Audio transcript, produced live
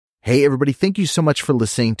Hey, everybody. Thank you so much for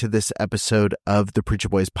listening to this episode of the Preacher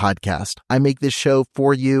Boys podcast. I make this show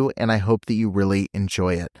for you, and I hope that you really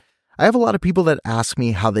enjoy it. I have a lot of people that ask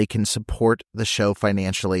me how they can support the show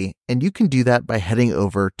financially, and you can do that by heading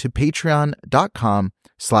over to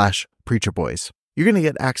patreon.com/preacherboys. You're going to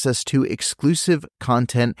get access to exclusive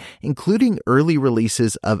content, including early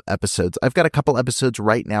releases of episodes. I've got a couple episodes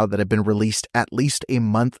right now that have been released at least a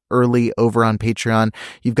month early over on Patreon.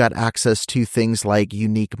 You've got access to things like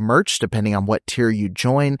unique merch, depending on what tier you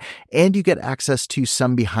join, and you get access to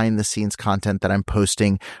some behind-the-scenes content that I'm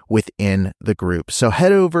posting within the group. So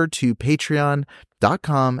head over to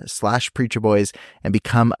patreon.com/preacherboys and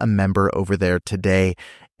become a member over there today.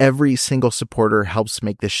 Every single supporter helps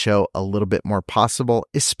make this show a little bit more possible,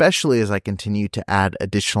 especially as I continue to add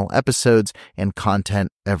additional episodes and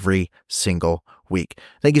content every single week.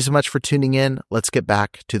 Thank you so much for tuning in. Let's get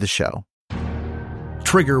back to the show.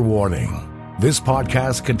 Trigger warning. This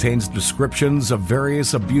podcast contains descriptions of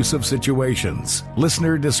various abusive situations.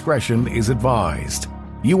 Listener discretion is advised.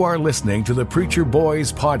 You are listening to the Preacher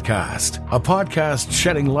Boys podcast, a podcast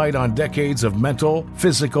shedding light on decades of mental,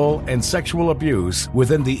 physical, and sexual abuse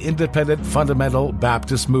within the independent fundamental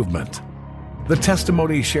Baptist movement. The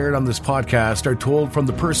testimonies shared on this podcast are told from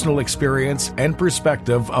the personal experience and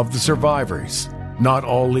perspective of the survivors. Not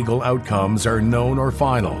all legal outcomes are known or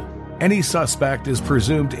final. Any suspect is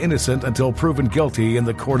presumed innocent until proven guilty in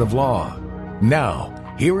the court of law. Now,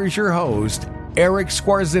 here is your host, Eric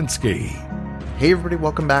Skwarczynski. Hey everybody,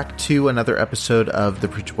 welcome back to another episode of the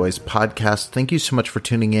Preacher Boys podcast. Thank you so much for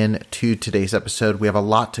tuning in to today's episode. We have a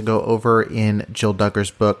lot to go over in Jill Duggar's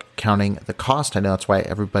book, Counting the Cost. I know that's why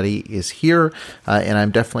everybody is here, and I'm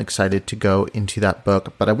definitely excited to go into that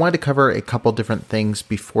book. But I wanted to cover a couple different things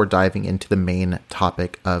before diving into the main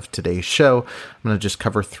topic of today's show. I'm going to just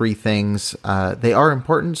cover three things. They are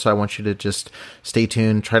important, so I want you to just stay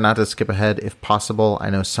tuned. Try not to skip ahead if possible. I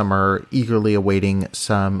know some are eagerly awaiting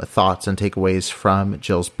some thoughts and takeaways from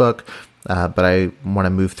Jill's book, but I want to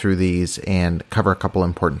move through these and cover a couple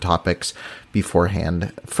important topics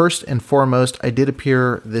beforehand. First and foremost, I did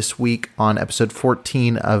appear this week on episode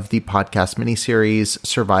 14 of the podcast miniseries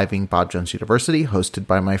Surviving Bob Jones University, hosted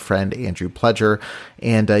by my friend Andrew Pledger,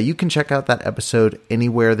 and you can check out that episode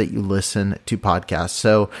anywhere that you listen to podcasts.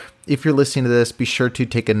 So if you're listening to this, be sure to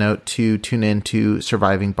take a note to tune in to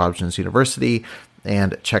Surviving Bob Jones University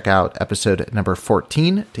and check out episode number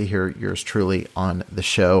 14 to hear yours truly on the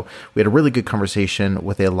show. We had a really good conversation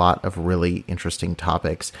with a lot of really interesting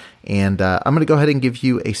topics. And I'm going to go ahead and give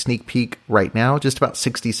you a sneak peek right now, just about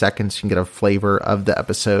 60 seconds. You can get a flavor of the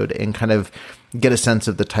episode and kind of get a sense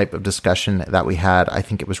of the type of discussion that we had. I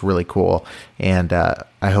think it was really cool. And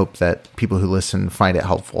I hope that people who listen find it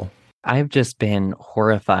helpful. I've just been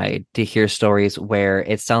horrified to hear stories where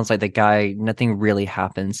it sounds like the guy, nothing really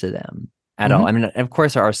happens to them at all. I mean, of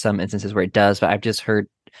course, there are some instances where it does, but I've just heard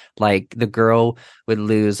like the girl would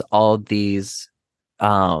lose all these,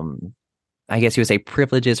 I guess you would say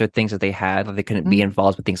privileges or things that they had. Like they couldn't be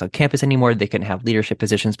involved with things on campus anymore. They couldn't have leadership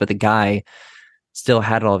positions, but the guy still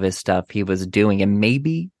had all of his stuff he was doing. And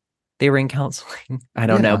maybe they were in counseling. I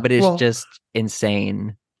don't know, but it's just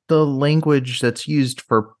insane. The language that's used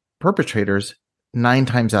for perpetrators 9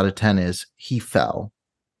 times out of 10 is he fell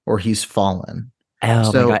or he's fallen. Oh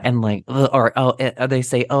my God. And like, or they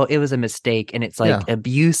say, oh, it was a mistake. And it's like,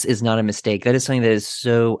 abuse is not a mistake. That is something that is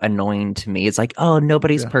so annoying to me. It's like, oh,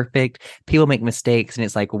 nobody's perfect. People make mistakes. And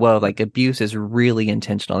it's like, whoa, like abuse is really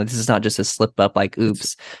intentional. This is not just a slip up like,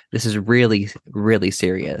 oops, this is really, really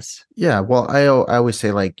serious. Yeah. Well, I always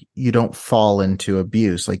say like, you don't fall into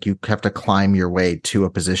abuse. Like you have to climb your way to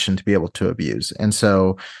a position to be able to abuse. And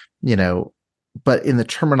so, you know, but in the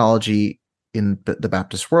terminology in the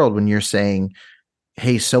Baptist world, when you're saying,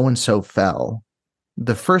 hey, so-and-so fell,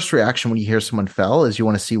 the first reaction when you hear someone fell is you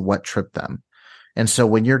want to see what tripped them. And so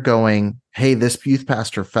when you're going, hey, this youth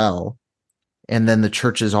pastor fell, and then the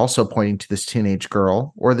church is also pointing to this teenage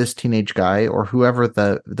girl or this teenage guy or whoever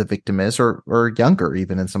the victim is, or younger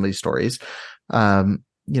even in some of these stories, you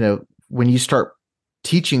know, when you start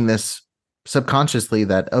teaching this subconsciously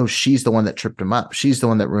that, oh, she's the one that tripped him up. She's the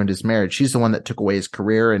one that ruined his marriage. She's the one that took away his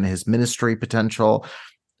career and his ministry potential.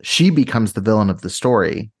 She becomes the villain of the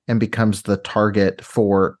story and becomes the target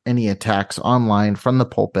for any attacks online from the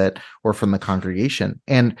pulpit or from the congregation.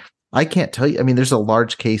 And I can't tell you, I mean, there's a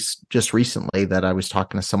large case just recently that I was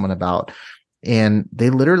talking to someone about, and they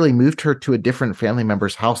literally moved her to a different family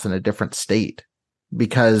member's house in a different state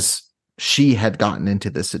because she had gotten into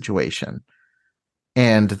this situation.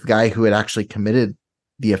 And the guy who had actually committed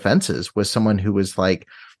the offenses was someone who was like,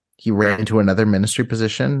 he ran into another ministry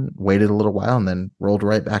position, waited a little while, and then rolled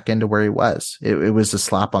right back into where he was. It was a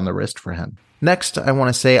slap on the wrist for him. Next, I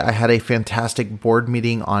want to say I had a fantastic board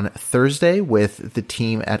meeting on Thursday with the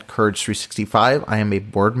team at Courage 365. I am a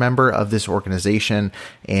board member of this organization,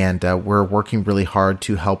 and we're working really hard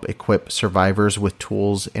to help equip survivors with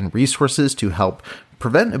tools and resources to help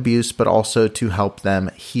prevent abuse, but also to help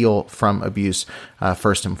them heal from abuse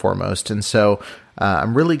first and foremost. And so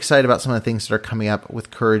I'm really excited about some of the things that are coming up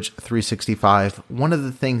with Courage 365. One of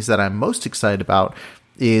the things that I'm most excited about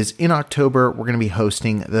is in October, we're going to be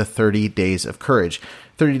hosting the 30 Days of Courage.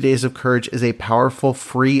 30 Days of Courage is a powerful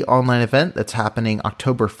free online event that's happening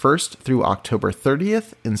October 1st through October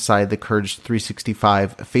 30th inside the Courage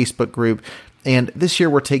 365 Facebook group. And this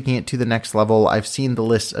year, we're taking it to the next level. I've seen the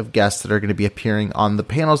list of guests that are going to be appearing on the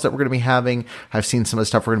panels that we're going to be having. I've seen some of the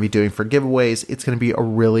stuff we're going to be doing for giveaways. It's going to be a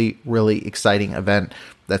really, really exciting event.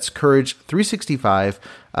 That's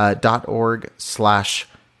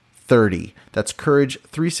courage365.org/30. That's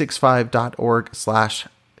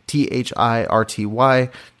courage365.org/THIRTY.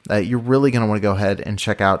 You're really going to want to go ahead and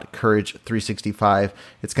check out Courage 365.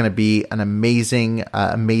 It's going to be an amazing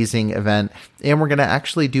event. And we're going to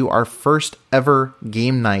actually do our first ever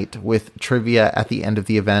game night with trivia at the end of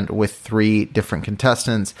the event with 3 different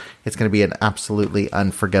contestants. It's going to be an absolutely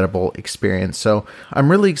unforgettable experience. So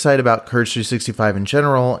I'm really excited about Courage 365 in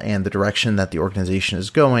general and the direction that the organization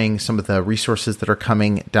is going, some of the resources that are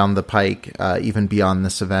coming down the pike, even beyond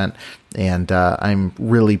this event. And I'm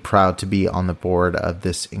really proud to be on the board of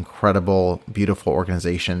this incredible, beautiful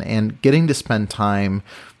organization, and getting to spend time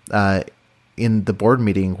in the board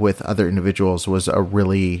meeting with other individuals was a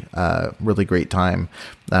really great time.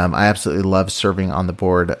 I absolutely love serving on the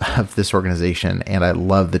board of this organization, and I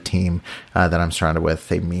love the team that I'm surrounded with.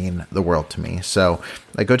 They mean the world to me. So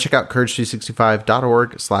go check out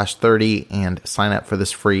courage365.org/30 and sign up for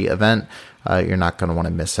this free event. You're not going to want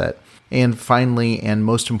to miss it. And finally, and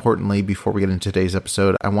most importantly, before we get into today's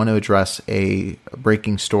episode, I want to address a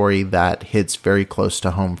breaking story that hits very close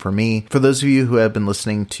to home for me. For those of you who have been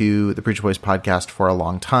listening to the Preacher Boys podcast for a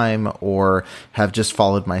long time or have just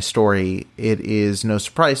followed my story, it is no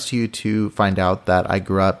surprise to you to find out that I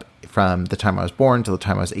grew up from the time I was born till the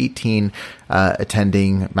time I was 18,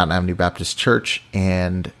 attending Mountain Avenue Baptist Church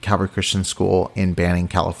and Calvary Christian School in Banning,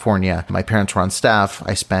 California. My parents were on staff.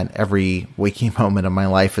 I spent every waking moment of my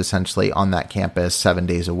life essentially on that campus 7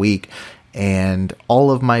 days a week. And all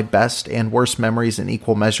of my best and worst memories in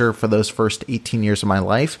equal measure for those first 18 years of my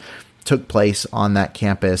life took place on that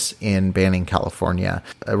campus in Banning, California.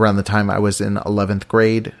 Around the time I was in 11th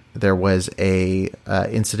grade, there was a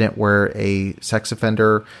incident where a sex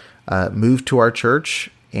offender moved to our church,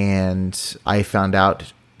 and I found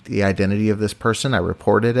out the identity of this person. I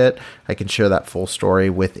reported it. I can share that full story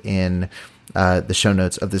within the show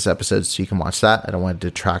notes of this episode, so you can watch that. I don't want to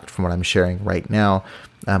detract from what I'm sharing right now,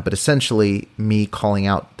 but essentially me calling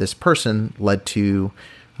out this person led to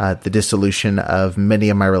the dissolution of many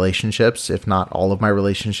of my relationships, if not all of my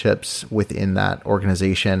relationships within that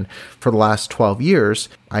organization. For the last 12 years,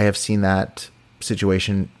 I have seen that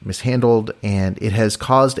situation mishandled, and it has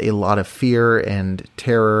caused a lot of fear and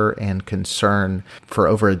terror and concern for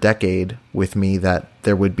over a decade with me that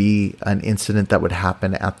there would be an incident that would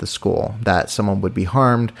happen at the school, that someone would be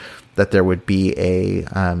harmed, that there would be a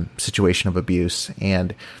situation of abuse.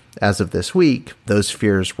 And as of this week, those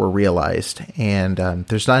fears were realized, and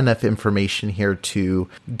there's not enough information here to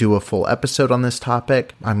do a full episode on this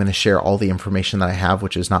topic. I'm going to share all the information that I have,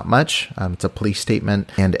 which is not much. It's a police statement,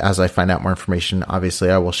 and as I find out more information,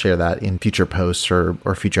 obviously I will share that in future posts or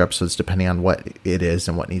future episodes, depending on what it is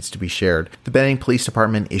and what needs to be shared. The Banning Police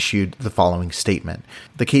Department issued the following statement.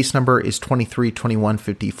 The case number is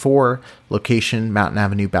 232154, location Mountain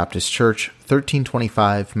Avenue Baptist Church,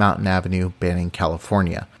 1325 Mountain Avenue, Banning,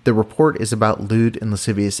 California. The report is about lewd and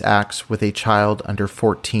lascivious acts with a child under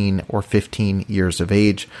 14 or 15 years of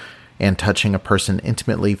age and touching a person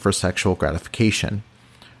intimately for sexual gratification.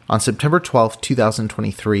 On September 12,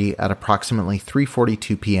 2023, at approximately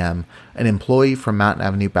 3:42 p.m., an employee from Mountain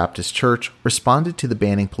Avenue Baptist Church responded to the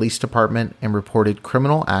Banning Police Department and reported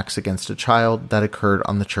criminal acts against a child that occurred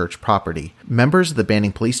on the church property. Members of the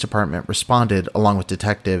Banning Police Department responded, along with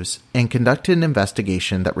detectives, and conducted an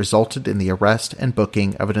investigation that resulted in the arrest and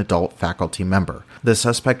booking of an adult faculty member. The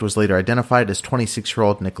suspect was later identified as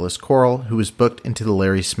 26-year-old Nicholas Coral, who was booked into the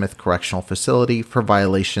Larry Smith Correctional Facility for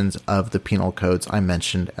violations of the penal codes I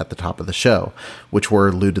mentioned at the top of the show, which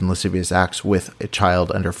were lewd and lascivious acts with a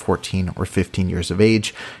child under 14 or 15 years of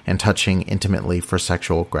age and touching intimately for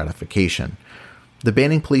sexual gratification. The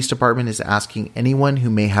Banning Police Department is asking anyone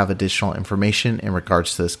who may have additional information in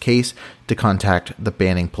regards to this case to contact the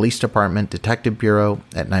Banning Police Department Detective Bureau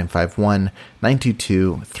at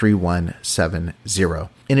 951-922-3170.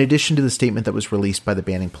 In addition to the statement that was released by the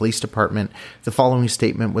Banning Police Department, the following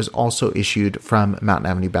statement was also issued from Mountain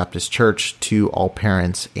Avenue Baptist Church to all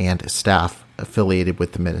parents and staff affiliated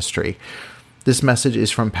with the ministry. This message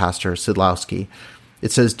is from Pastor Sidlowski.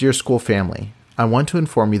 It says, "Dear school family, I want to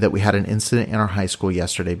inform you that we had an incident in our high school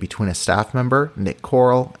yesterday between a staff member, Nick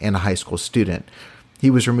Coral, and a high school student. He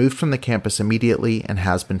was removed from the campus immediately and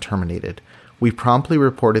has been terminated. We promptly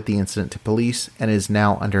reported the incident to police and it is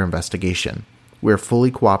now under investigation. We are fully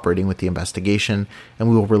cooperating with the investigation and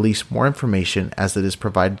we will release more information as it is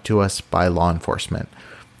provided to us by law enforcement.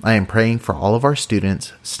 I am praying for all of our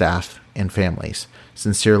students, staff, and families.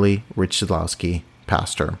 Sincerely, Rich Sidlowski,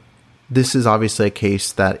 Pastor." This is obviously a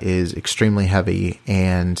case that is extremely heavy,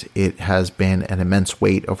 and it has been an immense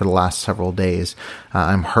weight over the last several days.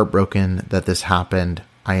 I'm heartbroken that this happened.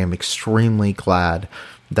 I am extremely glad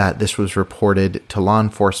that this was reported to law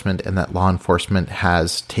enforcement and that law enforcement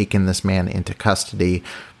has taken this man into custody,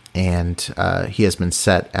 and he has been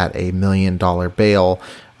set at $1 million bail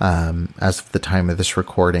as of the time of this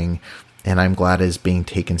recording. And I'm glad it is being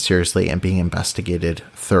taken seriously and being investigated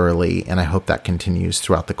thoroughly. And I hope that continues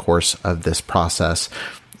throughout the course of this process.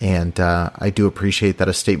 And I do appreciate that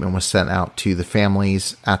a statement was sent out to the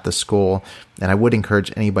families at the school. And I would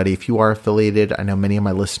encourage anybody, if you are affiliated, I know many of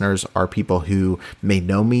my listeners are people who may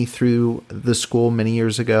know me through the school many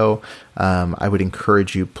years ago. I would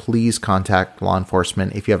encourage you, please contact law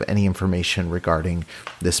enforcement if you have any information regarding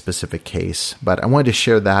this specific case. But I wanted to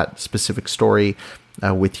share that specific story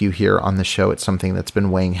with you here on the show. It's something that's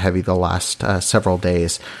been weighing heavy the last several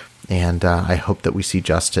days, and I hope that we see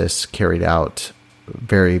justice carried out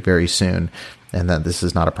very, very soon, and that this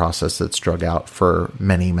is not a process that's drug out for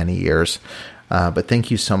many, many years. But thank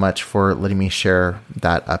you so much for letting me share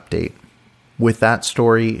that update. With that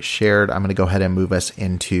story shared, I'm going to go ahead and move us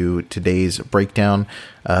into today's breakdown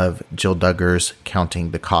of Jill Duggar's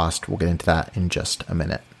Counting the Cost. We'll get into that in just a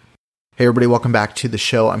minute. Hey everybody, welcome back to the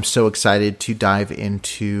show. I'm so excited to dive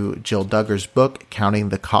into Jill Duggar's book, Counting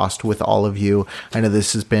the Cost, with all of you. I know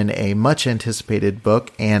this has been a much anticipated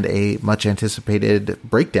book and a much anticipated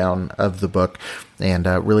breakdown of the book, and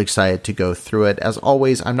really excited to go through it. As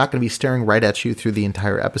always, I'm not going to be staring right at you through the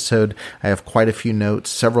entire episode. I have quite a few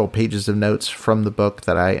notes, several pages of notes from the book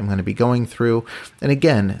that I am going to be going through. And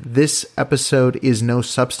again, this episode is no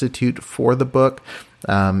substitute for the book.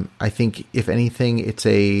 I think, if anything, it's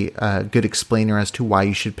a good explainer as to why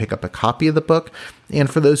you should pick up a copy of the book. And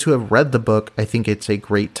for those who have read the book, I think it's a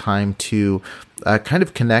great time to kind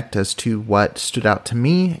of connect as to what stood out to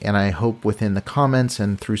me. And I hope within the comments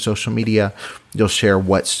and through social media, you'll share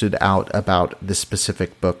what stood out about this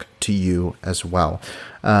specific book to you as well.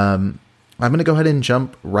 I'm going to go ahead and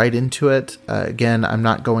jump right into it. Again, I'm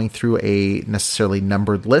not going through a necessarily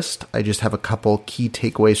numbered list. I just have a couple key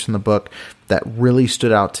takeaways from the book that really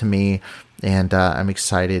stood out to me, and I'm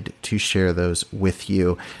excited to share those with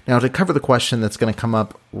you. Now, to cover the question that's going to come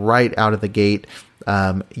up right out of the gate,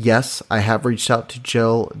 yes, I have reached out to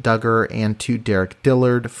Jill Duggar and to Derek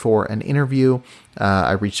Dillard for an interview.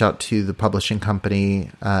 I reached out to the publishing company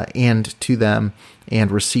and to them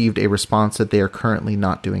and received a response that they are currently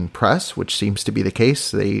not doing press, which seems to be the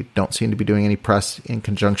case. They don't seem to be doing any press in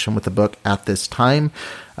conjunction with the book at this time.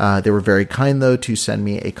 They were very kind, though, to send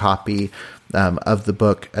me a copy of the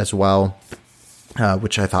book as well,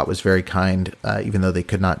 which I thought was very kind, even though they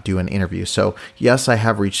could not do an interview. So yes, I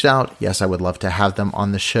have reached out. Yes, I would love to have them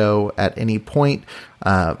on the show at any point.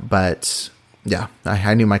 But yeah,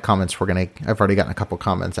 I knew my comments were I've already gotten a couple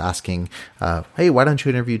comments asking, hey, why don't you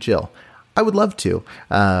interview Jill? I would love to,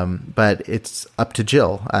 but it's up to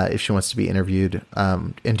Jill if she wants to be interviewed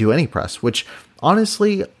and do any press, which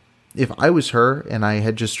honestly, if I was her and I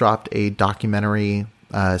had just dropped a documentary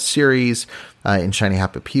series in Shiny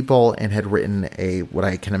Happy People and had written what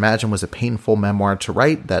I can imagine was a painful memoir to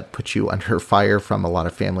write that put you under fire from a lot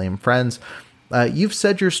of family and friends, you've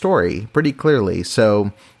said your story pretty clearly.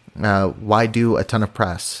 So why do a ton of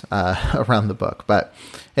press around the book? But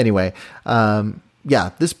anyway,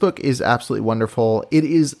 yeah, this book is absolutely wonderful. It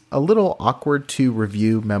is a little awkward to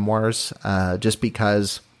review memoirs just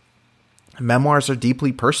because memoirs are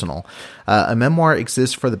deeply personal. A memoir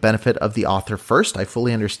exists for the benefit of the author first. I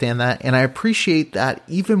fully understand that. And I appreciate that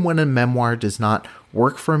even when a memoir does not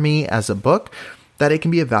work for me as a book, that it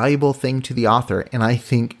can be a valuable thing to the author. And I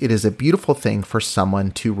think it is a beautiful thing for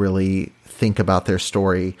someone to really think about their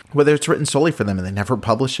story, whether it's written solely for them and they never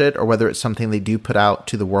publish it, or whether it's something they do put out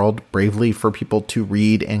to the world bravely for people to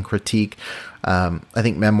read and critique. I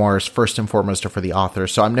think memoirs, first and foremost, are for the author.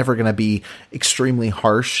 So I'm never going to be extremely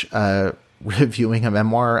harsh reviewing a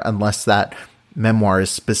memoir unless that memoir is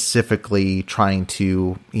specifically trying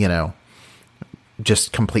to,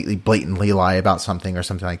 just completely blatantly lie about something or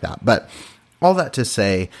something like that. But all that to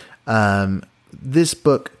say, this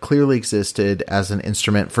book clearly existed as an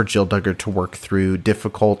instrument for Jill Duggar to work through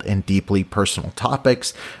difficult and deeply personal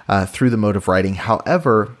topics through the mode of writing.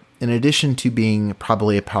 However, in addition to being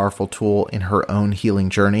probably a powerful tool in her own healing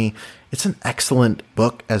journey, it's an excellent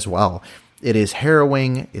book as well. It is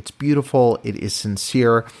harrowing, it's beautiful, it is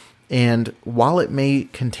sincere, and while it may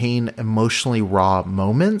contain emotionally raw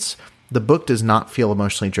moments, the book does not feel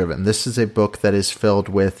emotionally driven. This is a book that is filled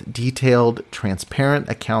with detailed, transparent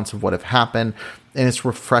accounts of what have happened, and it's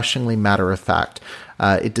refreshingly matter-of-fact.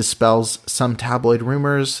 It dispels some tabloid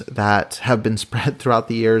rumors that have been spread throughout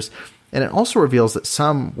the years, and it also reveals that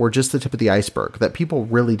some were just the tip of the iceberg, that people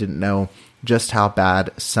really didn't know just how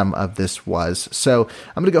bad some of this was. So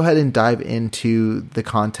I'm going to go ahead and dive into the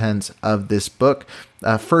contents of this book,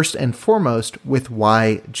 first and foremost with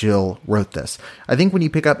why Jill wrote this. I think when you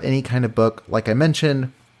pick up any kind of book, like I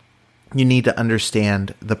mentioned, you need to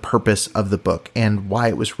understand the purpose of the book and why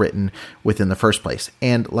it was written within the first place.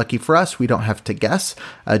 And lucky for us, we don't have to guess.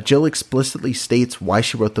 Jill explicitly states why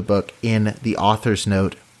she wrote the book in the author's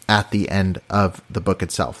note at the end of the book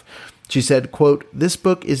itself. She said, quote, "This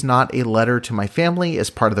book is not a letter to my family as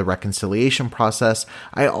part of the reconciliation process.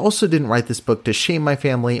 I also didn't write this book to shame my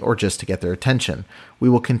family or just to get their attention. We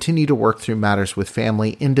will continue to work through matters with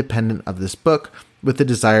family independent of this book with the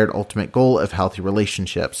desired ultimate goal of healthy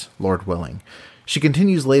relationships, Lord willing." She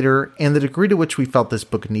continues later, "And the degree to which we felt this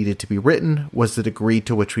book needed to be written was the degree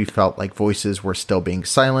to which we felt like voices were still being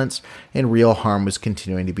silenced and real harm was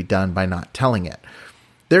continuing to be done by not telling it."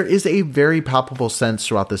 There is a very palpable sense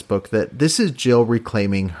throughout this book that this is Jill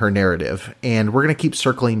reclaiming her narrative, and we're going to keep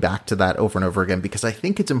circling back to that over and over again because I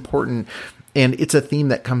think it's important, and it's a theme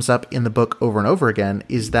that comes up in the book over and over again,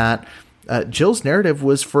 is that Jill's narrative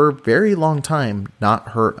was for a very long time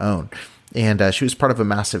not her own. And she was part of a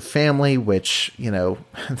massive family, which,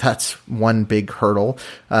 that's one big hurdle.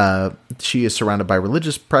 She is surrounded by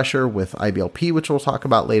religious pressure with IBLP, which we'll talk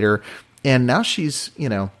about later. And now she's,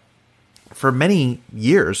 for many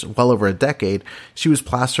years, well over a decade, she was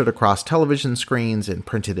plastered across television screens and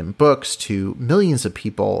printed in books to millions of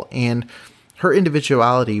people, and her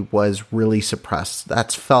individuality was really suppressed.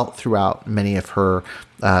 That's felt throughout many of her,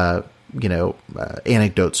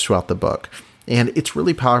 anecdotes throughout the book. And it's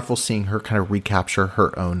really powerful seeing her kind of recapture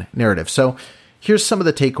her own narrative. So here's some of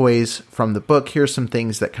the takeaways from the book. Here's some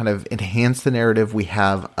things that kind of enhance the narrative we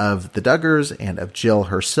have of the Duggars and of Jill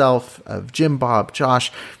herself, of Jim, Bob, Josh.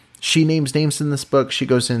 She names names in this book. She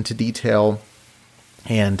goes into detail,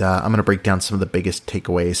 and I'm going to break down some of the biggest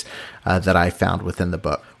takeaways that I found within the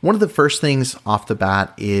book. One of the first things off the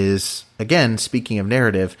bat is, again, speaking of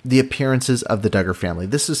narrative, the appearances of the Duggar family.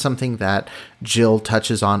 This is something that Jill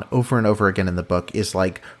touches on over and over again in the book, is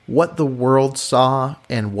like what the world saw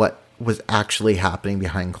and what was actually happening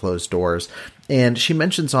behind closed doors. And she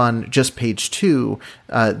mentions on just page 2,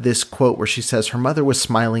 this quote where she says, "Her mother was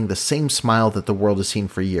smiling the same smile that the world has seen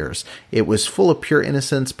for years. It was full of pure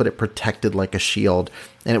innocence, but it protected like a shield.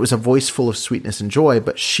 And it was a voice full of sweetness and joy,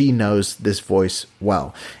 but she knows this voice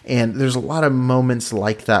well." And there's a lot of moments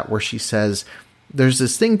like that where she says, there's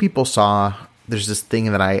this thing people saw, there's this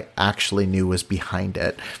thing that I actually knew was behind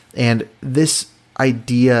it. And this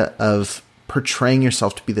idea of portraying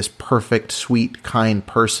yourself to be this perfect, sweet, kind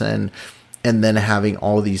person, and then having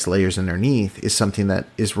all these layers underneath, is something that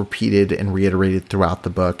is repeated and reiterated throughout the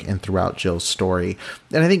book and throughout Jill's story.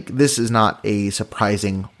 And I think this is not a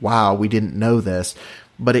surprising, wow, we didn't know this,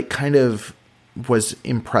 but it kind of was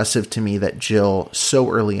impressive to me that Jill so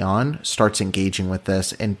early on starts engaging with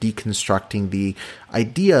this and deconstructing the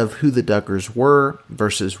idea of who the Duggars were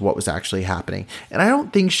versus what was actually happening. And I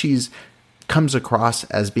don't think she's comes across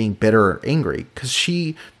as being bitter or angry, because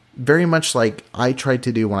she, very much like I tried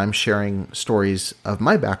to do when I'm sharing stories of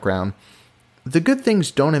my background, the good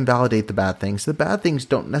things don't invalidate the bad things. The bad things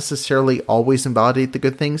don't necessarily always invalidate the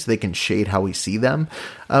good things. They can shade how we see them.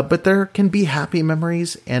 But there can be happy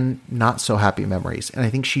memories and not so happy memories. And I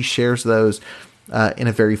think she shares those in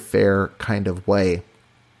a very fair kind of way.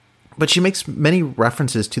 But she makes many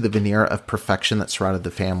references to the veneer of perfection that surrounded the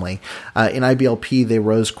family. In IBLP, they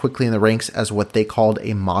rose quickly in the ranks as what they called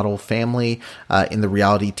a model family. In the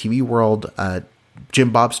reality TV world,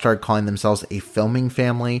 Jim Bob started calling themselves a filming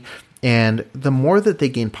family. And the more that they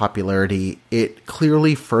gained popularity, it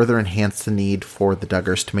clearly further enhanced the need for the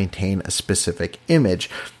Duggars to maintain a specific image,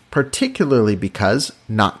 particularly because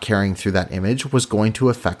not carrying through that image was going to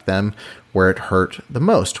affect them where it hurt the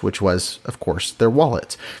most, which was, of course, their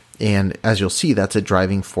wallets. And as you'll see, that's a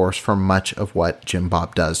driving force for much of what Jim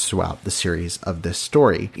Bob does throughout the series of this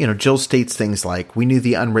story. Jill states things like, "We knew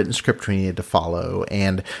the unwritten script we needed to follow,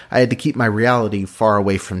 and I had to keep my reality far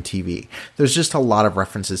away from TV." There's just a lot of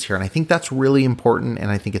references here, and I think that's really important,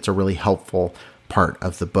 and I think it's a really helpful part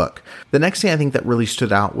of the book. The next thing I think that really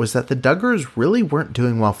stood out was that the Duggars really weren't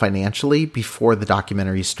doing well financially before the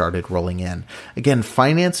documentaries started rolling in. Again,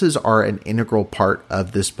 finances are an integral part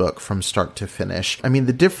of this book from start to finish. I mean,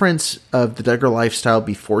 the difference of the Duggar lifestyle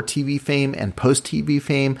before TV fame and post-TV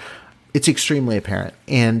fame, it's extremely apparent,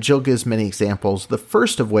 and Jill gives many examples, the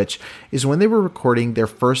first of which is when they were recording their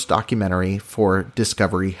first documentary for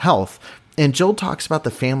Discovery Health. And Jill talks about the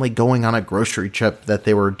family going on a grocery trip that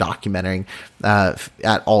they were documenting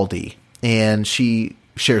at Aldi. And she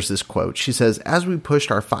shares this quote. She says, "As we pushed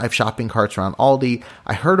our 5 shopping carts around Aldi,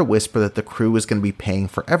 I heard a whisper that the crew was going to be paying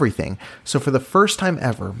for everything. So for the first time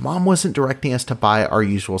ever, Mom wasn't directing us to buy our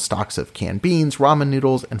usual stocks of canned beans, ramen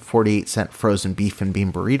noodles, and 48-cent frozen beef and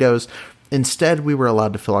bean burritos. Instead, we were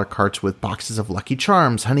allowed to fill our carts with boxes of Lucky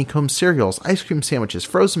Charms, honeycomb cereals, ice cream sandwiches,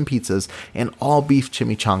 frozen pizzas, and all beef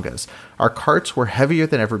chimichangas. Our carts were heavier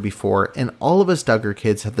than ever before, and all of us Duggar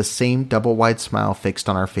kids had the same double-wide smile fixed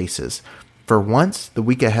on our faces. For once, the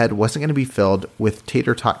week ahead wasn't going to be filled with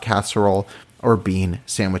tater tot casserole or bean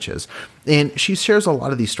sandwiches." And she shares a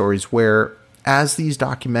lot of these stories where, as these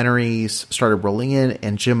documentaries started rolling in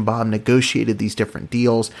and Jim Bob negotiated these different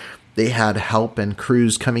deals, they had help and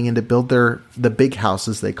crews coming in to build the big house,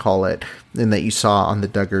 as they call it, and that you saw on the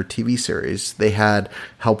Duggar TV series. They had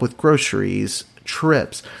help with groceries,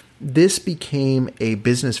 trips. This became a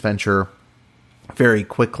business venture very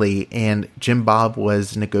quickly, and Jim Bob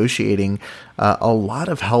was negotiating a lot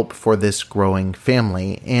of help for this growing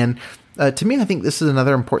family. And to me, I think this is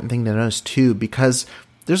another important thing to notice too, because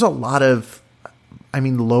there's a lot of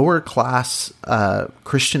lower class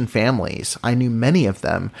Christian families. I knew many of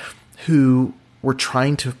them who were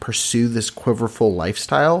trying to pursue this quiverful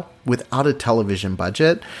lifestyle without a television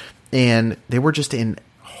budget, and they were just in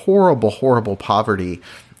horrible, horrible poverty.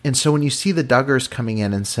 And so when you see the Duggars coming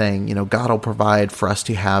in and saying, God will provide for us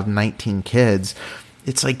to have 19 kids,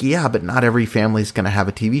 it's like, yeah, but not every family's going to have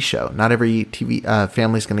a TV show. Not every TV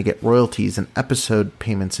family's going to get royalties and episode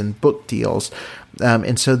payments and book deals.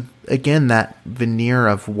 And so, again, that veneer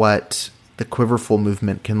of what the quiverful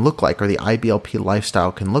movement can look like, or the IBLP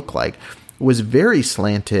lifestyle can look like, was very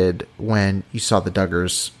slanted when you saw the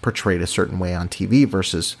Duggars portrayed a certain way on TV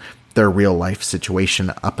versus their real life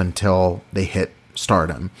situation up until they hit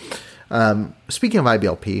stardom. Speaking of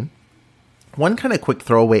IBLP, one kind of quick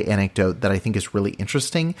throwaway anecdote that I think is really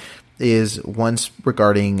interesting is once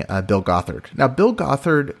regarding Bill Gothard. Now, Bill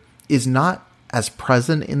Gothard is not as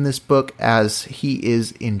present in this book as he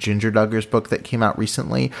is in Ginger Duggar's book that came out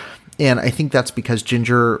recently. And I think that's because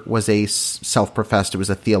Ginger was a self-professed, it was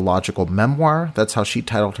a theological memoir. That's how she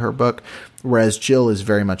titled her book. Whereas Jill is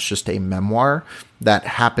very much just a memoir that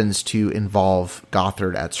happens to involve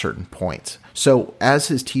Gothard at certain points. So as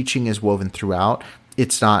his teaching is woven throughout,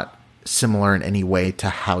 it's not similar in any way to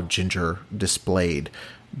how Ginger displayed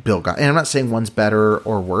Bill Gothard. And I'm not saying one's better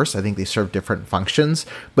or worse. I think they serve different functions.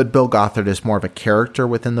 But Bill Gothard is more of a character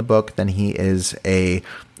within the book than he is a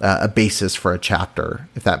basis for a chapter,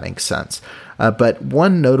 if that makes sense. But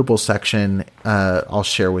one notable section I'll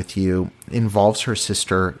share with you involves her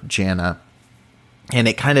sister, Jana. And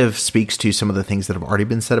it kind of speaks to some of the things that have already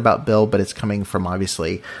been said about Bill, but it's coming from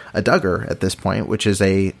obviously a Duggar at this point, which is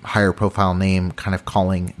a higher profile name kind of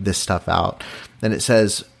calling this stuff out. And it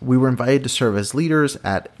says, "We were invited to serve as leaders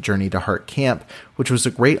at Journey to Heart Camp, which was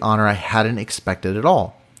a great honor I hadn't expected at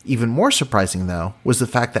all. Even more surprising, though, was the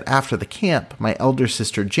fact that after the camp, my elder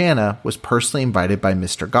sister Jana was personally invited by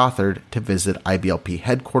Mr. Gothard to visit IBLP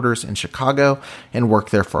headquarters in Chicago and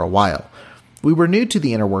work there for a while. We were new to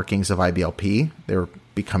the inner workings of IBLP. They were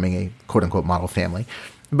becoming a quote-unquote model family.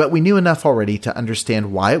 But we knew enough already to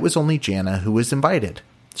understand why it was only Jana who was invited.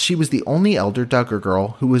 She was the only elder Duggar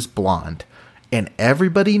girl who was blonde. And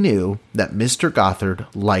everybody knew that Mr. Gothard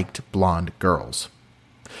liked blonde girls.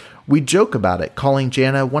 We joke about it, calling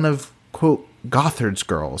Jana one of, quote, Gothard's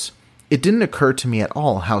girls. It didn't occur to me at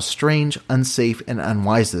all how strange, unsafe, and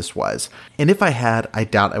unwise this was. And if I had, I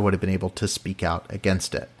doubt I would have been able to speak out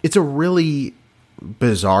against it." It's a really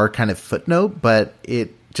bizarre kind of footnote, but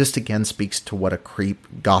it just again speaks to what a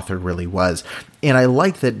creep Gothard really was. And I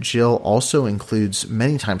like that Jill also includes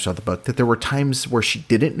many times throughout the book that there were times where she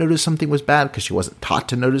didn't notice something was bad because she wasn't taught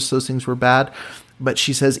to notice those things were bad. But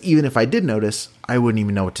she says, even if I did notice, I wouldn't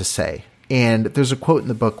even know what to say. And there's a quote in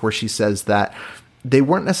the book where she says that they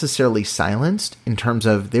weren't necessarily silenced in terms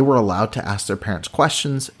of they were allowed to ask their parents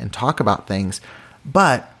questions and talk about things,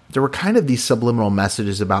 but there were kind of these subliminal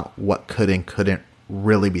messages about what could and couldn't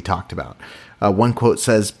really be talked about. One quote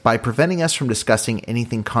says, by preventing us from discussing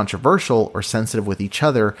anything controversial or sensitive with each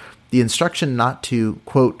other, the instruction not to,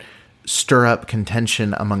 quote, stir up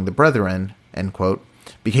contention among the brethren, end quote,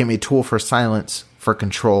 became a tool for silence, for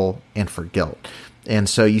control, and for guilt. And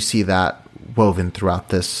so you see that woven throughout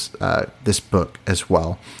this this book as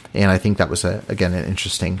well. And I think that was, again, an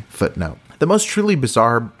interesting footnote. The most truly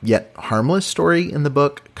bizarre yet harmless story in the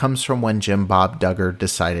book comes from when Jim Bob Duggar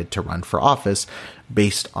decided to run for office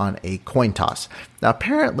based on a coin toss. Now,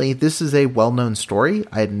 apparently, this is a well-known story.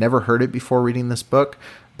 I had never heard it before reading this book,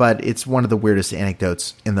 but it's one of the weirdest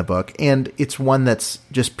anecdotes in the book. And it's one that's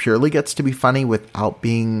just purely gets to be funny without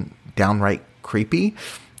being downright creepy.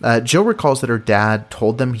 Jill recalls that her dad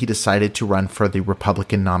told them he decided to run for the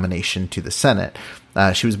Republican nomination to the Senate.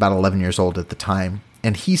 She was about 11 years old at the time.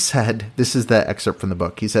 And he said, this is the excerpt from the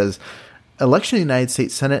book, he says, election in the United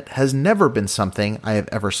States Senate has never been something I have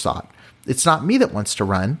ever sought. It's not me that wants to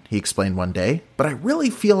run, he explained one day, but I really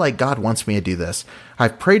feel like God wants me to do this.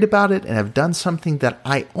 I've prayed about it and have done something that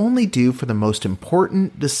I only do for the most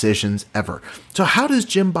important decisions ever. So how does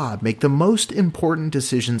Jim Bob make the most important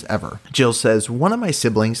decisions ever? Jill says, one of my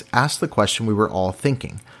siblings asked the question we were all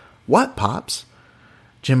thinking. What, Pops?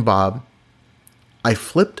 Jim Bob, I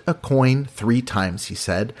flipped a coin 3 times, he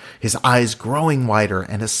said, his eyes growing wider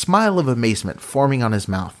and a smile of amazement forming on his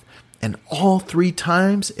mouth. And all 3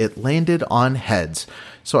 times it landed on heads.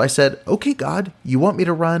 So I said, okay, God, you want me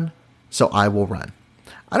to run? So I will run.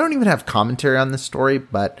 I don't even have commentary on this story,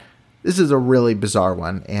 but this is a really bizarre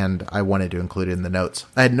one, and I wanted to include it in the notes.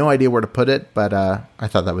 I had no idea where to put it, but I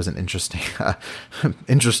thought that was an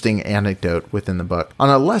interesting anecdote within the book. On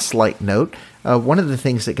a less light note, one of the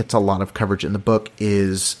things that gets a lot of coverage in the book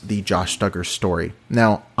is the Josh Duggar story.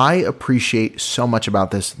 Now, I appreciate so much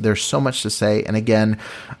about this. There's so much to say, and again,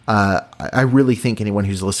 I really think anyone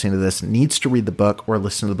who's listening to this needs to read the book or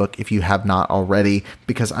listen to the book if you have not already,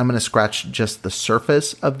 because I'm going to scratch just the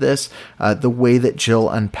surface of this. The way that Jill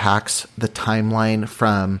unpacks the timeline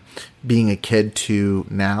from being a kid to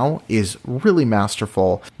now is really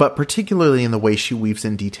masterful, but particularly in the way she weaves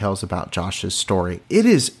in details about Josh's story. It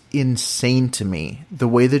is insane to me the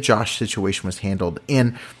way the Josh situation was handled.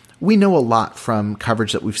 And we know a lot from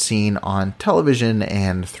coverage that we've seen on television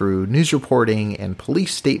and through news reporting and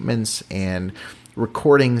police statements and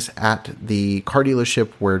recordings at the car dealership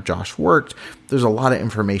where Josh worked. There's a lot of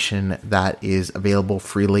information that is available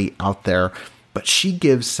freely out there, but she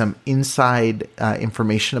gives some inside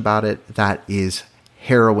information about it that is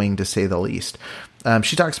harrowing, to say the least.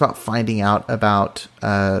 She talks about finding out about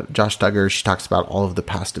Josh Duggar. She talks about all of the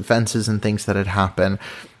past offenses and things that had happened.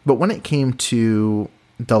 But when it came to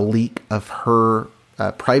the leak of her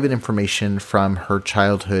private information from her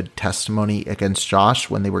childhood testimony against Josh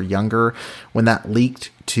when they were younger, when that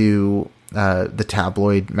leaked to the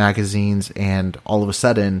tabloid magazines, and all of a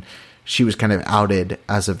sudden she was kind of outed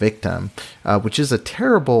as a victim, which is a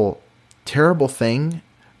terrible, terrible thing.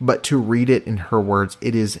 But to read it in her words,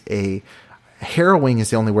 it is harrowing is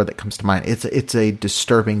the only word that comes to mind. It's a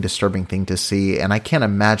disturbing thing to see. And I can't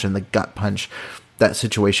imagine the gut punch that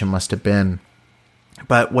situation must have been.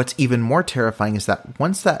 But what's even more terrifying is that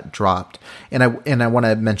once that dropped, and I want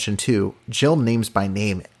to mention too, Jill names by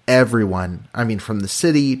name everyone. I mean, from the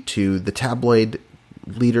city to the tabloid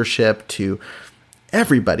leadership to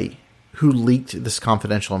everybody who leaked this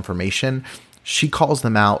confidential information. She calls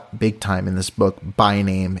them out big time in this book by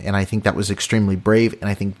name, and I think that was extremely brave and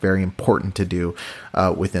I think very important to do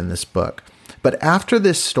within this book. But after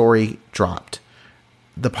this story dropped,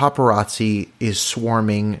 the paparazzi is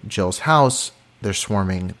swarming Jill's house. They're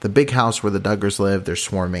swarming the big house where the Duggars live. They're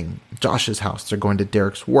swarming Josh's house. They're going to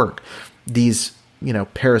Derek's work. These,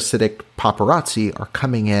 parasitic paparazzi are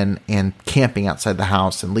coming in and camping outside the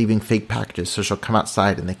house and leaving fake packages. So she'll come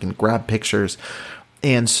outside and they can grab pictures.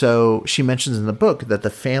 And so she mentions in the book that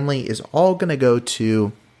the family is all going to go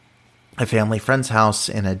to a family friend's house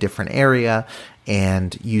in a different area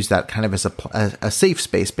and use that kind of as a safe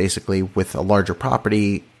space, basically, with a larger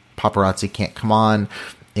property. Paparazzi can't come on,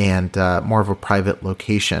 and more of a private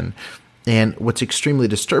location. And what's extremely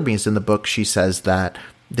disturbing is in the book, she says that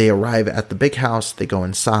they arrive at the big house, they go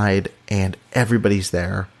inside, and everybody's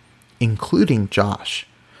there, including Josh.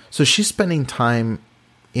 So she's spending time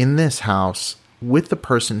in this house with the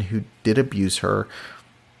person who did abuse her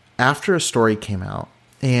after a story came out.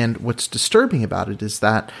 And what's disturbing about it is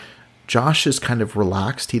that Josh is kind of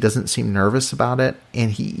relaxed. He doesn't seem nervous about it.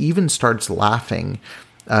 And he even starts laughing,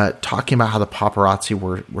 talking about how the paparazzi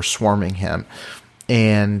were swarming him.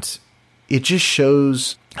 And it just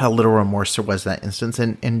shows how little remorse there was in that instance.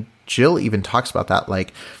 And Jill even talks about that,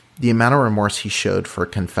 like the amount of remorse he showed for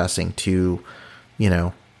confessing to,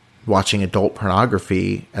 watching adult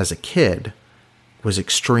pornography as a kid was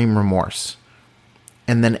extreme remorse.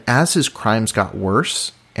 And then as his crimes got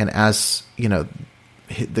worse and as,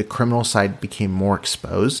 the criminal side became more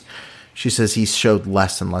exposed, she says he showed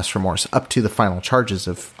less and less remorse up to the final charges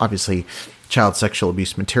of obviously child sexual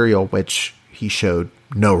abuse material, which he showed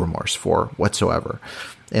no remorse for whatsoever.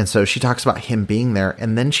 And so she talks about him being there.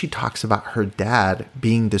 And then she talks about her dad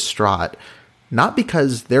being distraught, not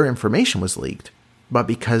because their information was leaked, but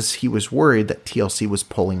because he was worried that TLC was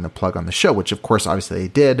pulling the plug on the show, which of course, obviously they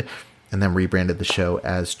did, and then rebranded the show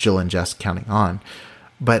as Jill and Jess Counting On.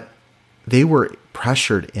 But they were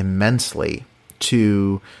pressured immensely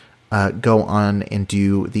to go on and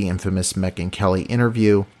do the infamous Megyn Kelly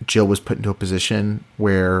interview. Jill was put into a position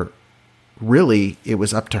where really it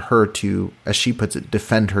was up to her to, as she puts it,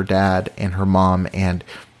 defend her dad and her mom and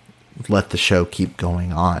let the show keep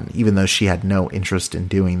going on, even though she had no interest in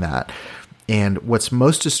doing that. And what's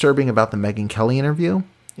most disturbing about the Megyn Kelly interview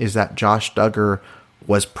is that Josh Duggar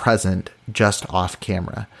was present just off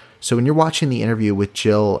camera. So when you're watching the interview with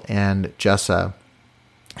Jill and Jessa,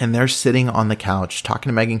 and they're sitting on the couch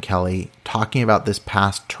talking to Megyn Kelly, talking about this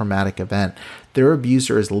past traumatic event, their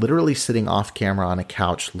abuser is literally sitting off camera on a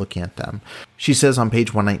couch looking at them. She says on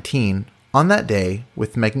page 119, "On that day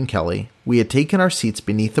with Megyn Kelly, we had taken our seats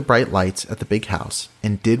beneath the bright lights at the big house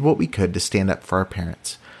and did what we could to stand up for our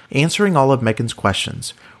parents. Answering all of Megyn's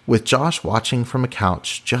questions, with Josh watching from a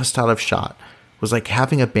couch just out of shot, was like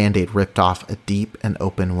having a Band-Aid ripped off a deep and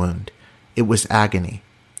open wound. It was agony,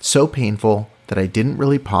 so painful that I didn't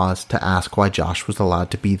really pause to ask why Josh was allowed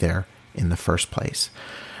to be there in the first place."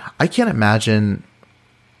 I can't imagine,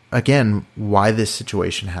 again, why this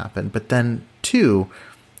situation happened, but then, too,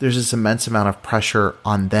 there's this immense amount of pressure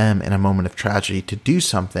on them in a moment of tragedy to do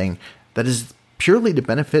something that is purely to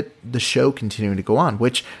benefit the show continuing to go on,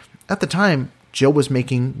 which at the time Jill was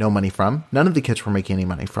making no money from. None of the kids were making any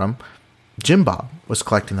money from. Jim Bob was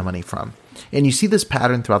collecting the money from. And you see this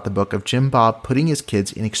pattern throughout the book of Jim Bob putting his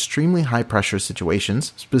kids in extremely high pressure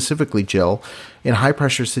situations, specifically Jill, in high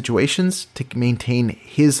pressure situations to maintain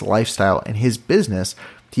his lifestyle and his business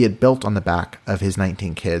he had built on the back of his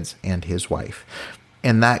 19 kids and his wife.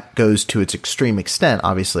 And that goes to its extreme extent,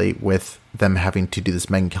 obviously, with them having to do this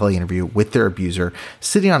Megyn Kelly interview with their abuser,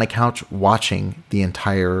 sitting on a couch watching the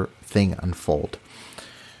entire thing unfold.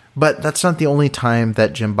 But that's not the only time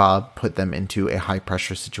that Jim Bob put them into a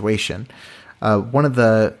high-pressure situation. One of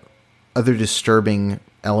the other disturbing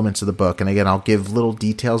elements of the book, and again, I'll give little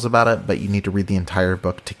details about it, but you need to read the entire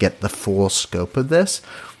book to get the full scope of this,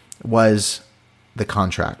 was the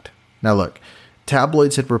contract. Now look,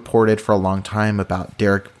 tabloids had reported for a long time about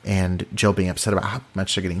Derek and Jill being upset about how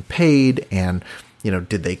much they're getting paid, and,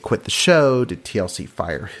 did they quit the show? Did TLC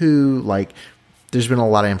fire who? There's been a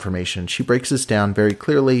lot of information. She breaks this down very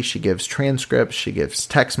clearly. She gives transcripts. She gives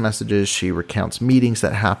text messages. She recounts meetings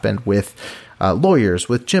that happened with lawyers,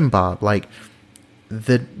 with Jim Bob.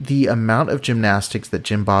 The amount of gymnastics that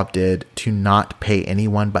Jim Bob did to not pay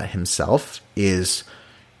anyone but himself is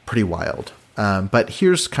pretty wild. But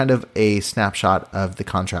here's kind of a snapshot of the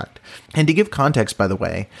contract. And to give context, by the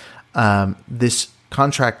way, this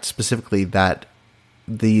contract specifically that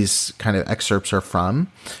these kind of excerpts are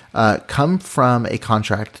from, come from a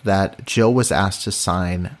contract that Jill was asked to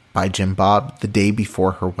sign by Jim Bob the day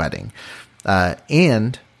before her wedding.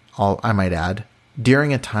 And I might add,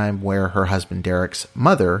 during a time where her husband Derek's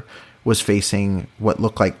mother was facing what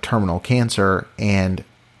looked like terminal cancer, and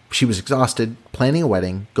she was exhausted, planning a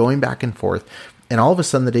wedding, going back and forth, and all of a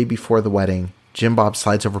sudden the day before the wedding, Jim Bob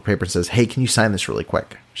slides over paper and says, "Hey, can you sign this really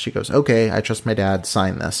quick?" She goes, "Okay, I trust my dad,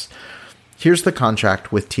 sign this." Here's the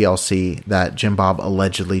contract with TLC that Jim Bob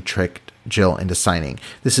allegedly tricked Jill into signing.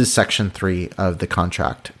 This is section 3 of the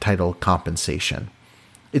contract, titled Compensation.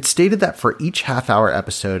 It stated that for each half-hour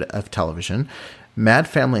episode of television, Mad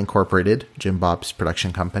Family Incorporated, Jim Bob's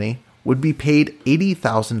production company, would be paid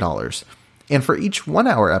 $80,000. And for each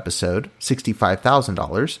 1-hour episode,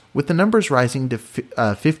 $65,000, with the numbers rising to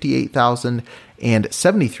 $58,000 and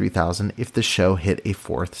 $73,000 if the show hit a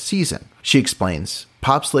 4th season. She explains,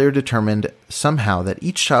 Pops later determined somehow that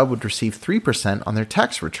each child would receive 3% on their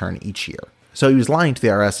tax return each year. So he was lying to the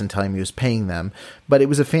IRS and telling me he was paying them, but it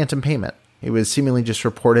was a phantom payment. It was seemingly just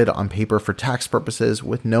reported on paper for tax purposes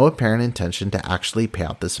with no apparent intention to actually pay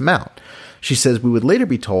out this amount. She says we would later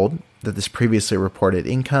be told that this previously reported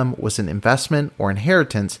income was an investment or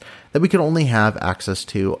inheritance that we could only have access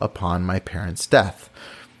to upon my parents' death.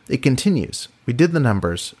 It continues, we did the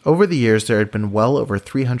numbers. Over the years, there had been well over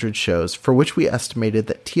 300 shows for which we estimated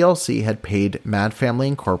that TLC had paid Mad Family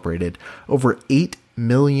Incorporated over $8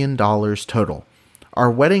 million total. Our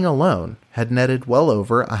wedding alone had netted well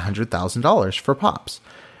over $100,000 for Pops,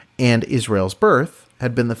 and Israel's birth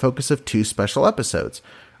had been the focus of 2 special episodes,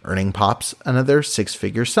 earning Pops another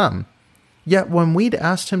 6-figure sum. Yet when we'd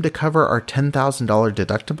asked him to cover our $10,000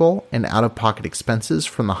 deductible and out-of-pocket expenses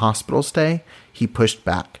from the hospital stay, he pushed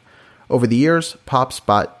back. Over the years, Pops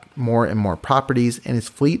bought more and more properties, and his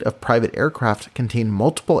fleet of private aircraft contained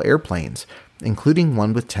multiple airplanes, including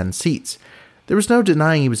one with 10 seats. There was no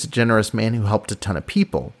denying he was a generous man who helped a ton of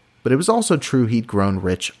people, but it was also true he'd grown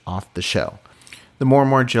rich off the show. The more and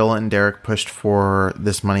more Jill and Derek pushed for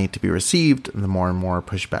this money to be received, the more and more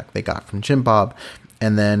pushback they got from Jim Bob.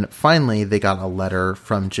 And then finally, they got a letter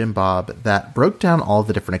from Jim Bob that broke down all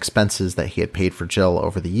the different expenses that he had paid for Jill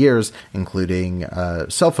over the years, including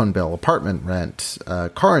cell phone bill, apartment rent,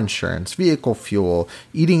 car insurance, vehicle fuel,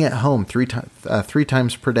 eating at home three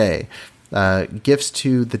times per day, gifts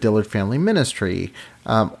to the Dillard Family Ministry,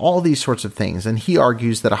 all these sorts of things. And he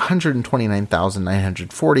argues that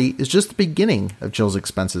 $129,940 is just the beginning of Jill's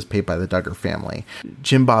expenses paid by the Duggar family.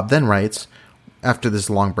 Jim Bob then writes, after this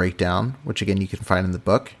long breakdown, which again you can find in the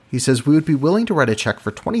book, he says, we would be willing to write a check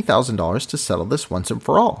for $20,000 to settle this once and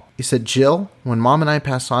for all. He said, Jill, when Mom and I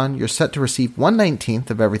pass on, you're set to receive 1/19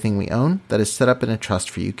 of everything we own that is set up in a trust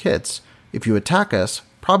for you kids. If you attack us,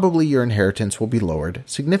 probably your inheritance will be lowered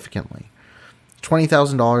significantly.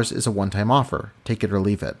 $20,000 is a one-time offer. Take it or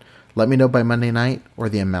leave it. Let me know by Monday night or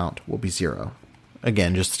the amount will be zero.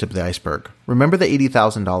 Again, just the tip of the iceberg. Remember the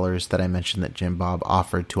 $80,000 that I mentioned that Jim Bob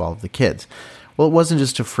offered to all of the kids? Well, it wasn't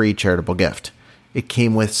just a free charitable gift. It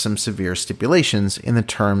came with some severe stipulations in the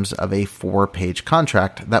terms of a 4-page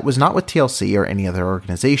contract that was not with TLC or any other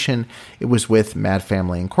organization. It was with Mad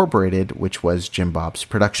Family Incorporated, which was Jim Bob's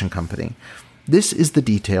production company. This is the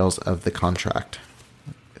details of the contract.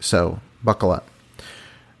 So, buckle up.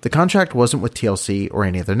 The contract wasn't with TLC or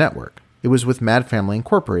any other network. It was with Mad Family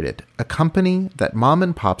Incorporated, a company that Mom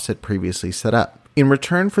and Pops had previously set up. In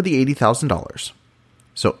return for the $80,000,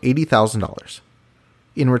 so $80,000.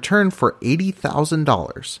 In return for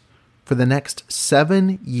 $80,000 for the next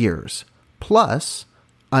 7 years, plus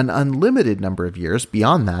an unlimited number of years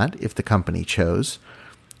beyond that if the company chose,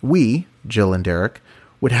 we, Jill and Derek,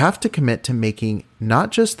 would have to commit to making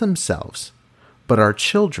not just themselves, but our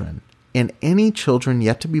children and any children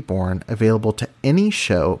yet to be born available to any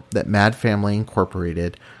show that Mad Family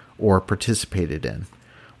Incorporated or participated in.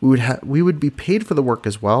 We would be paid for the work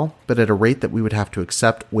as well, but at a rate that we would have to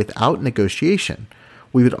accept without negotiation.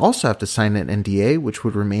 We would also have to sign an NDA, which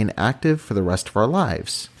would remain active for the rest of our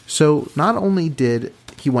lives. So not only did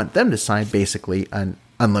he want them to sign basically an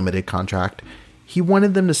unlimited contract, he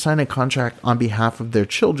wanted them to sign a contract on behalf of their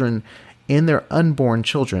children and their unborn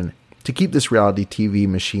children to keep this reality TV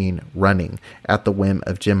machine running at the whim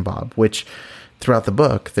of Jim Bob, which throughout the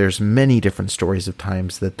book, there's many different stories of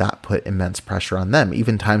times that put immense pressure on them,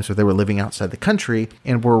 even times where they were living outside the country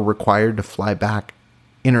and were required to fly back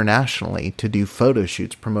internationally to do photo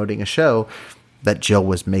shoots promoting a show that Jill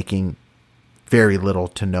was making very little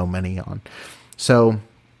to no money on. So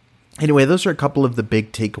anyway, those are a couple of the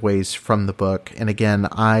big takeaways from the book. And again,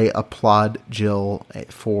 I applaud Jill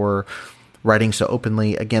for writing so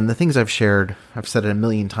openly. Again, the things I've shared, I've said it a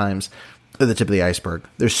million times, are the tip of the iceberg.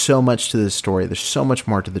 There's so much to this story. There's so much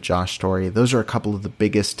more to the Josh story. Those are a couple of the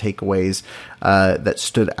biggest takeaways that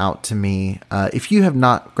stood out to me. If you have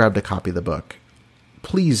not grabbed a copy of the book,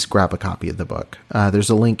 please grab a copy of the book. There's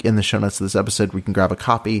a link in the show notes of this episode where you can grab a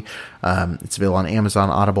copy. It's available on Amazon,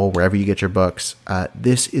 Audible, wherever you get your books.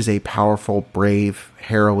 This is a powerful, brave,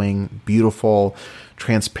 harrowing, beautiful,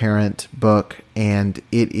 transparent book, and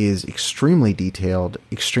it is extremely detailed,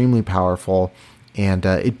 extremely powerful, and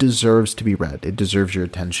it deserves to be read. It deserves your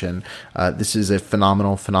attention. This is a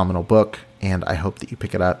phenomenal, phenomenal book, and I hope that you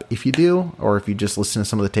pick it up. If you do, or if you just listen to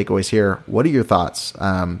some of the takeaways here, what are your thoughts?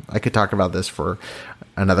 I could talk about this for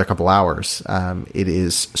another couple hours. It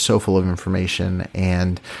is so full of information,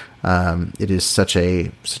 and it is such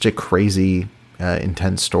a crazy,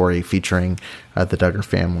 intense story featuring the Duggar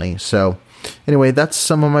family. So anyway, that's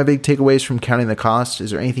some of my big takeaways from Counting the Cost. Is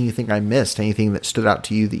there anything you think I missed? Anything that stood out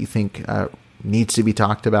to you that you think needs to be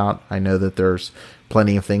talked about. I know that there's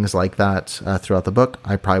plenty of things like that throughout the book.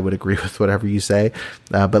 I probably would agree with whatever you say,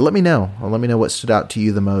 but let me know. Let me know what stood out to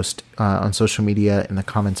you the most on social media in the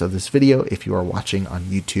comments of this video if you are watching on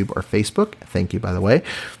YouTube or Facebook. Thank you, by the way.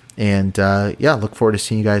 And look forward to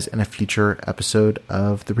seeing you guys in a future episode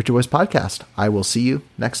of the Preacher Boys podcast. I will see you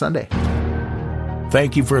next Sunday.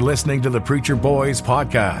 Thank you for listening to the Preacher Boys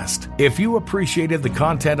podcast. If you appreciated the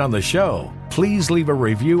content on the show, please leave a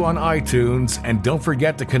review on iTunes and don't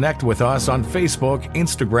forget to connect with us on Facebook,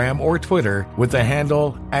 Instagram, or Twitter with the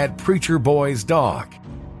handle @PreacherBoysDoc.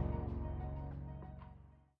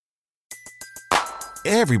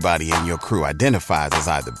 Everybody in your crew identifies as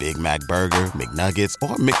either Big Mac Burger, McNuggets,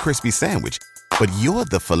 or McCrispy Sandwich. But you're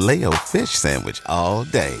the Filet-O-Fish Sandwich all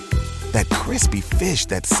day. That crispy fish,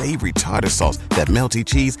 that savory tartar sauce, that melty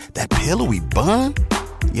cheese, that pillowy bun.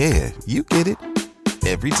 Yeah, you get it.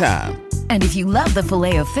 Every time. And if you love the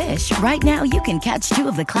Filet-O-Fish, right now you can catch 2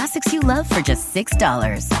 of the classics you love for just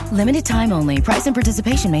 $6. Limited time only. Price and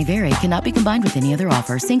participation may vary. Cannot be combined with any other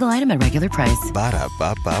offer. Single item at regular price.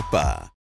 Ba-da-ba-ba-ba.